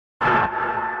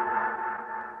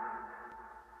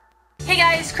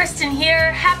guys, Kristen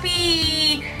here.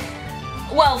 Happy,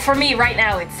 well, for me right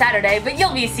now it's Saturday, but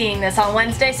you'll be seeing this on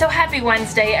Wednesday, so happy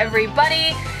Wednesday,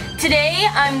 everybody. Today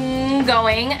I'm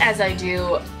going, as I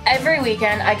do every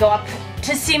weekend, I go up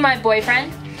to see my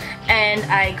boyfriend and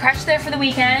I crash there for the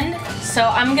weekend. So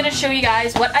I'm gonna show you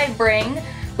guys what I bring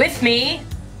with me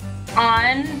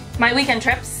on my weekend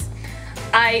trips.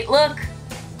 I look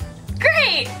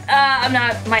great.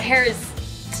 My hair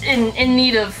is in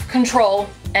need of control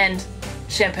and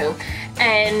shampoo,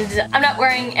 and I'm not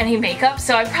wearing any makeup,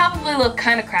 so I probably look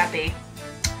kind of crappy.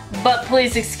 But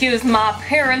please excuse my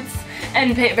appearance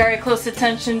and pay very close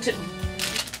attention to...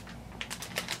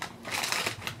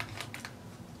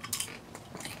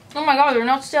 Oh my god, they're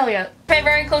not still yet. Pay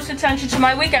very close attention to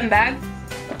my weekend bag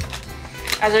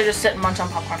as I just sit and munch on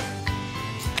popcorn.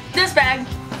 This bag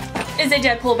is a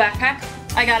Deadpool backpack.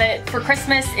 I got it for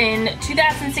Christmas in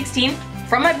 2016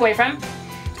 from my boyfriend,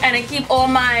 and I keep all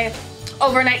my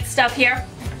overnight stuff here.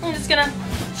 I'm just gonna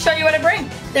show you what I bring.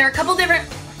 There are a couple different...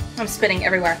 I'm spitting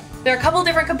everywhere. There are a couple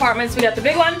different compartments. We got the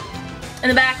big one in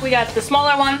the back, we got the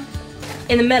smaller one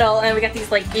in the middle, and we got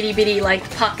these like itty bitty like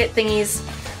pocket thingies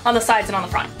on the sides and on the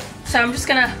front. So I'm just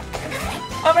gonna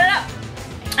open it up.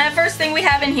 And the first thing we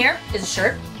have in here is a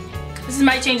shirt. This is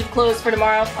my change of clothes for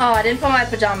tomorrow. Oh, I didn't put my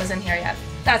pajamas in here yet.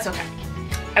 That's okay.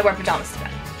 I wear pajamas to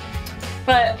bed.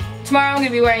 But tomorrow I'm going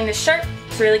to be wearing this shirt.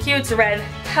 It's really cute. It's a red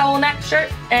cowl neck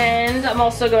shirt. And I'm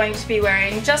also going to be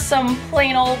wearing just some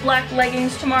plain old black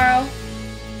leggings tomorrow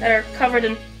that are covered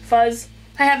in fuzz.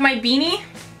 I have my beanie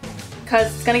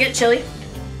because it's going to get chilly.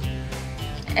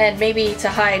 And maybe to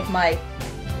hide my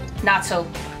not so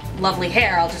lovely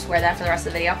hair, I'll just wear that for the rest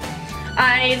of the video.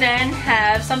 I then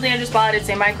have something I just bought. It's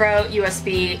a micro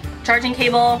USB charging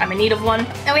cable. I'm in need of one.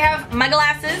 And we have my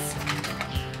glasses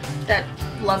that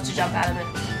love to jump out of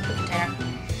the container.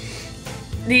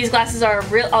 These glasses are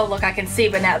real. Oh look, I can see,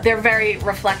 but now they're very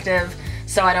reflective,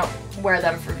 so I don't wear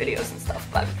them for videos and stuff,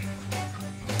 but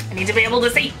I need to be able to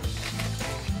see.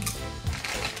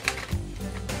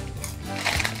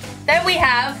 Then we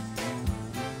have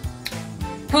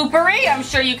poopery. I'm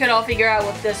sure you could all figure out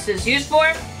what this is used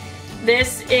for.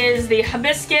 This is the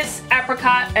hibiscus,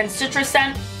 apricot, and citrus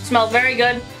scent. Smells very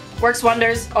good. Works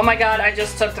wonders. Oh my god, I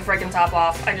just took the freaking top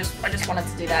off. I just wanted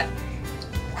to do that.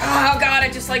 Oh god, I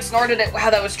just like snorted it. Wow,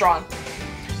 that was strong.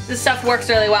 This stuff works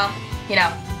really well. You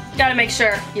know, gotta make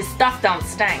sure your stuff don't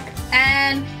stink.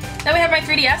 And then we have my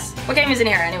 3DS. What game is in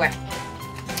here anyway?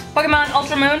 Pokemon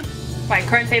Ultra Moon, my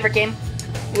current favorite game.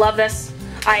 Love this.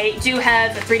 I do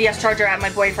have a 3DS charger at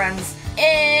my boyfriend's.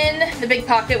 In the big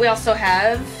pocket, we also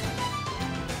have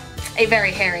a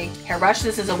very hairy hairbrush.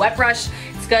 This is a wet brush.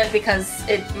 It's good because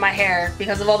my hair,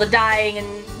 because of all the dyeing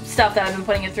and stuff that I've been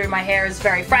putting it through, my hair is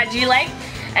very fragile,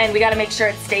 and we gotta make sure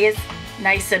it stays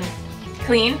nice and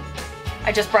clean.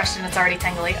 I just brushed and it's already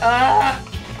tangly.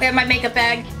 We have my makeup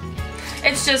bag.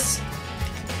 It's just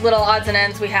little odds and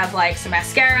ends. We have like some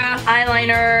mascara,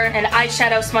 eyeliner, an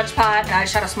eyeshadow smudge pot, an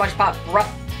eyeshadow smudge pot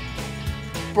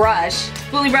brush,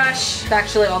 spoolie brush.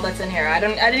 Actually, all that's in here. I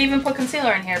didn't even put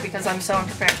concealer in here because I'm so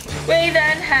unprepared. We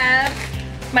then have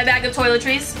my bag of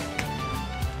toiletries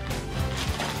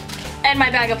and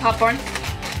my bag of popcorn.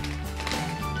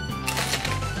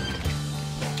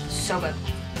 So good.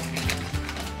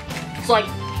 It's like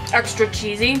extra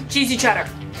cheesy cheddar.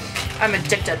 I'm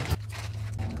addicted.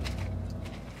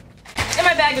 In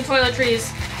my bag of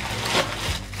toiletries,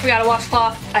 we got a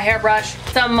washcloth, a hairbrush,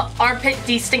 some armpit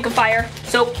destinkifier,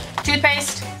 soap,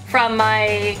 toothpaste from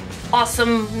my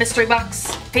awesome mystery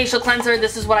box, facial cleanser.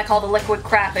 This is what I call the liquid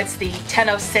crap. It's the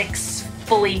 1006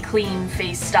 fully clean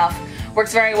face stuff.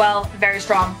 Works very well, very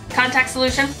strong. Contact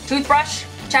solution, toothbrush,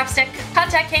 chapstick,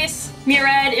 contact case,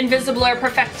 Murad Invisablur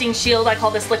Perfecting Shield. I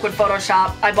call this Liquid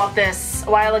Photoshop. I bought this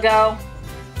a while ago.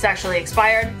 It's actually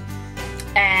expired.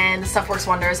 And the stuff works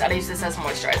wonders. I use this as a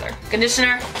moisturizer.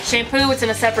 Conditioner, shampoo, it's in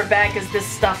a separate bag because this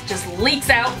stuff just leaks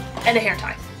out, and a hair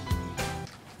tie.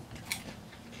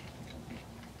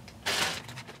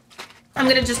 I'm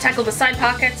gonna just tackle the side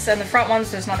pockets and the front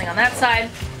ones. There's nothing on that side.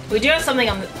 We do have something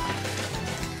on the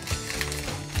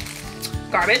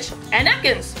garbage and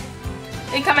napkins.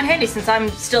 They come in handy since I'm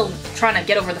still trying to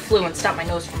get over the flu and stop my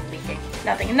nose from leaking.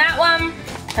 Nothing in that one.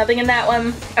 Nothing in that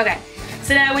one. Okay.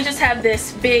 So now we just have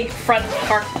this big front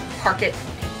pocket.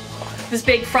 This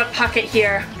big front pocket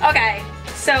here. Okay,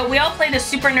 so we all play this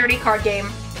super nerdy card game.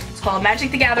 It's called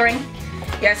Magic the Gathering.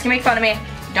 You guys can make fun of me.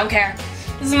 Don't care.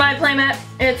 This is my playmat.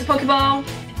 It's a Pokeball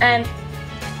and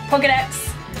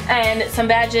Pokedex and some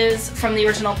badges from the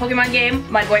original Pokemon game.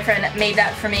 My boyfriend made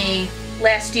that for me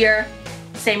last year.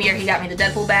 Same year he got me the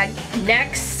Deadpool bag.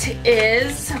 Next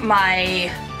is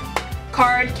my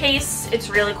card case. It's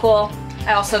really cool.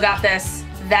 I also got this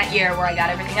that year where I got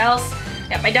everything else.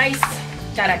 Got my dice,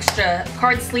 got extra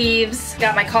card sleeves,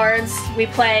 got my cards. We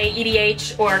play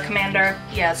EDH or Commander.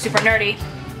 Yeah, super nerdy.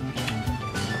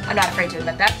 I'm not afraid to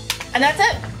admit that. And that's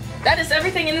it. That is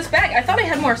everything in this bag. I thought I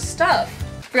had more stuff.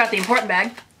 Forgot the important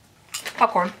bag.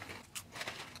 Popcorn.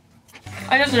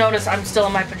 I just noticed I'm still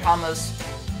in my pajamas.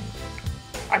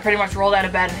 I pretty much rolled out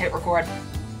of bed and hit record.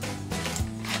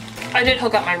 I did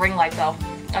hook up my ring light though.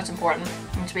 That's important.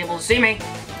 I need to be able to see me.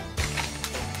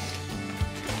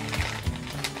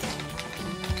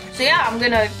 So yeah, I'm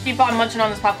gonna keep on munching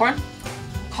on this popcorn.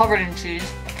 Covered in cheese.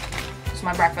 It's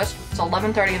my breakfast. It's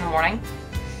 11:30 in the morning.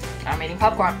 I'm eating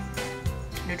popcorn.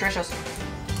 Nutritious.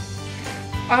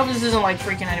 I hope this isn't like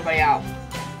freaking anybody out.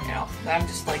 You know, that I'm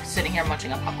just like sitting here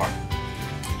munching on popcorn.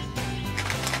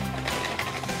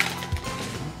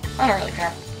 I don't really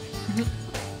care.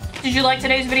 Did you like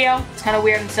today's video? It's kind of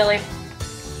weird and silly,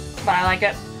 but I like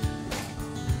it.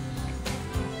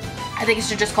 I think you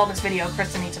should just call this video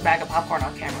Kristen Eats a Bag of Popcorn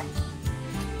on Camera.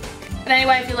 But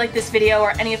anyway, if you like this video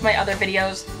or any of my other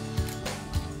videos,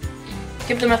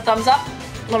 give them a thumbs up.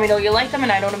 Let me know you like them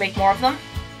and I know to make more of them.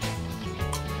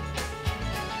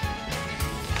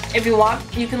 If you want,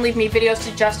 you can leave me video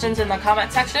suggestions in the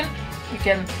comment section. You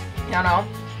can, I don't know,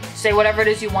 say whatever it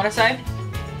is you want to say.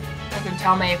 You can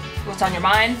tell me what's on your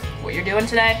mind, what you're doing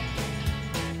today,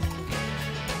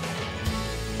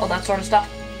 all that sort of stuff.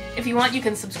 If you want, you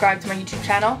can subscribe to my YouTube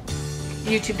channel,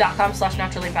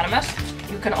 youtube.com/NaturallyVenomous.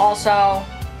 You can also,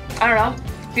 I don't know,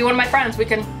 be one of my friends. We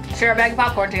can share a bag of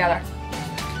popcorn together.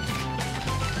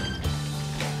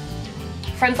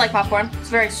 Friends like popcorn. It's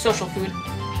very social food.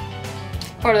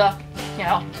 Part of the, you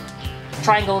know,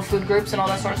 triangle of food groups and all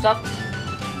that sort of stuff.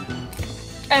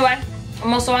 Anyway,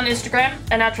 I'm also on Instagram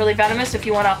at NaturallyVenomous if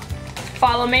you want to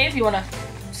follow me, if you want to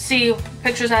see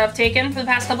pictures I've taken for the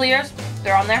past couple of years.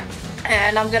 They're on there.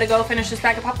 And I'm going to go finish this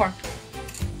bag of popcorn.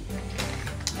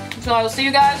 So I will see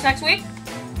you guys next week.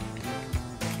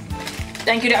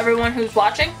 Thank you to everyone who's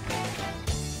watching.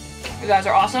 You guys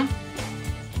are awesome.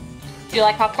 Do you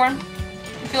like popcorn?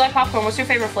 If you like popcorn, what's your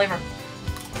favorite flavor?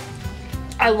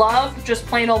 I love just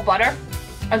plain old butter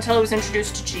until it was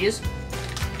introduced to cheese.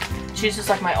 Cheese is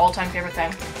like my all-time favorite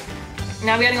thing.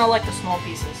 Now I'm getting all like the small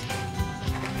pieces.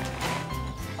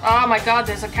 Oh my god,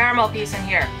 there's a caramel piece in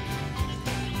here.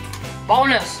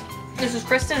 Bonus! This is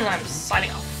Kristen and I'm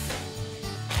signing off.